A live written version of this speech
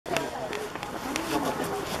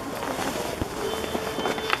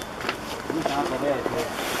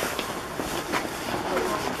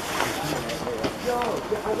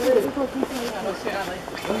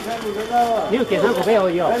你有点上股票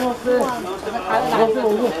有？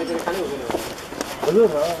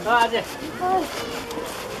阿姐。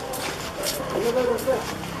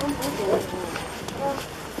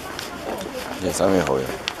第三名好嘅。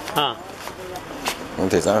啊。我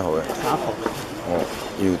第三名好嘅。3號。哦，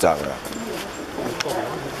要賺㗎。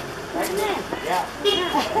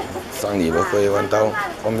生意冇飛揾到，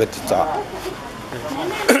我咩賺？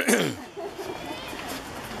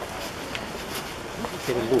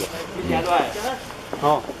這個路。哦。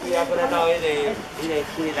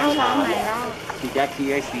自家企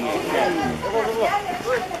嘅事。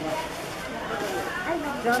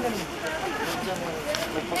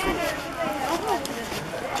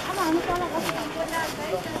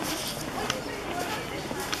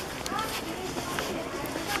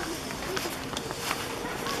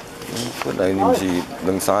本來年時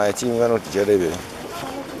2-3千蚊，我直接呢邊。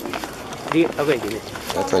你多幾年？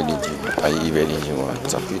一歲年前，第2年前喎，10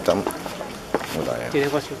幾擔，冇大啊。今天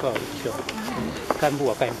我收到少，幹部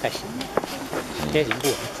啊幹太少，這是不，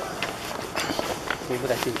你不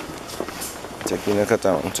得行。這邊咧，佢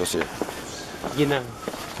就唔做事。見啊。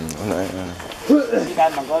好難啊。你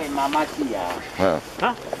敢問過你媽媽知啊？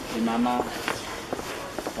啊？你媽媽，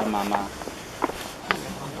我媽媽。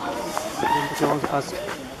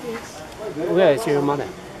Where is your mother?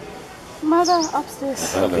 Mother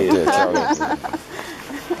upstairs.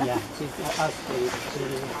 Yeah, she's upstairs.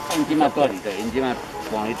 你今晚多里的？你今晚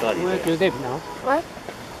往里多里 Where 的？ do you live now? What?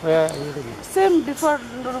 Where are you living? Same before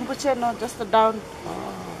Rinpoche, no, just down.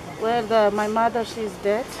 Where my mother, she's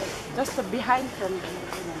dead. Just behind from.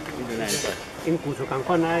 In Kuchu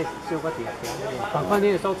Kangkwan, I still got the Kangkwan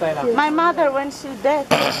is outside. My mother, when she dead,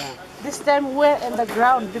 this time we're in the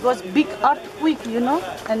ground because big earthquake, you know,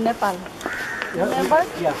 in Nepal. Remember?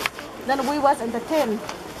 Yeah. Then we was in the tent.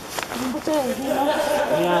 Rinpoche, you know.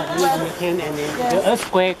 Yeah, we in the tent and then the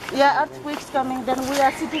earthquake. Yeah, earthquake's coming. Then we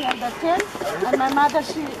are sitting in the tent, and my mother,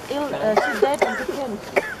 she ill, she dead in the tent.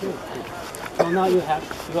 So now you have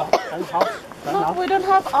your own house? No, we don't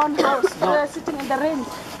have own house. We are sitting in the rent.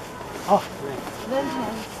 Oh, Rent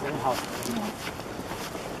house. rent house.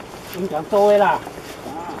 你講租的啦，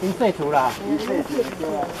你自住啦，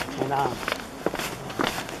係啦。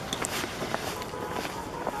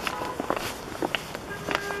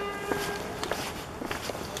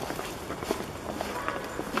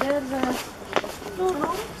There's two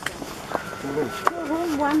rooms. Two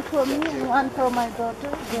rooms, one for me and one for my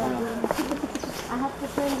daughter. I have to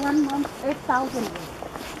pay 1 month 8,000.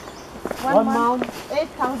 1 month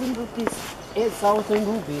 8,000 rupees. 8,000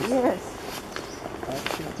 rupees. Yes, I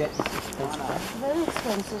think that is expensive. very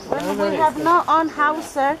expensive. When we have no own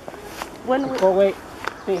house, sir, when we 各位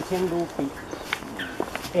8,000 rupees。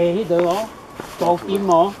迄度哦，租金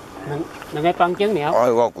哦，兩個房間了。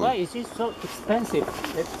哎，我貴。 Why is it so expensive?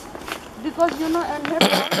 because you know in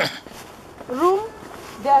Nepal room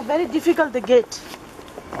they are very difficult to get.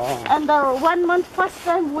 Oh. And the 1 month first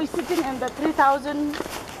time we sitting in the 3,000,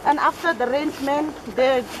 and after the rent man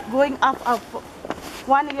they're going up.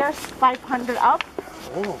 1 year 500 up.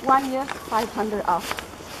 Oh. 1 year 500 up.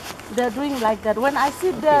 They're doing like that. When I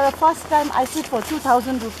sit there first time I sit for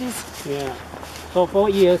 2,000 rupees. Yeah. So 4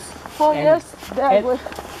 years. 4 And years they are going.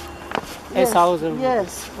 8,000.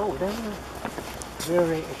 Yes. Oh, that's very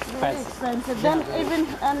Very expensive. expensive. Then even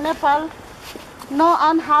in Nepal, no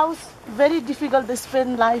own house, very difficult to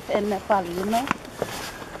spend life in Nepal, you know.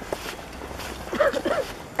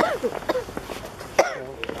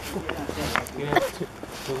 You have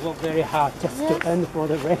to work very hard just to earn for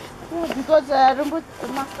the rent. Yeah, because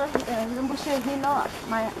Master Rinpoche, he know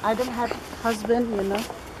I don't have husband, you know.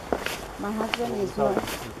 My husband is gone.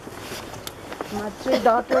 My 3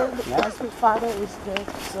 daughters, my father is dead,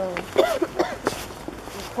 so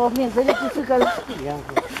for me it's very difficult. Yeah.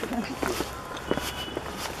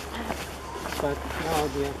 But now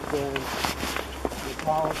the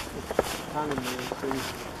Nepal economy is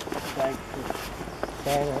like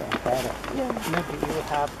better and better. Yeah. Maybe you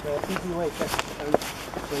have the easy way just to earn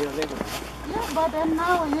for your living. Yeah, but then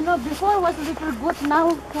now, you know, before was a little good.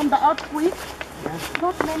 Now from the earthquake,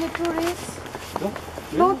 not many tourists. No?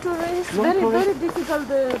 No tourists. No Very tourists? difficult.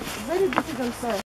 Very difficult, sir.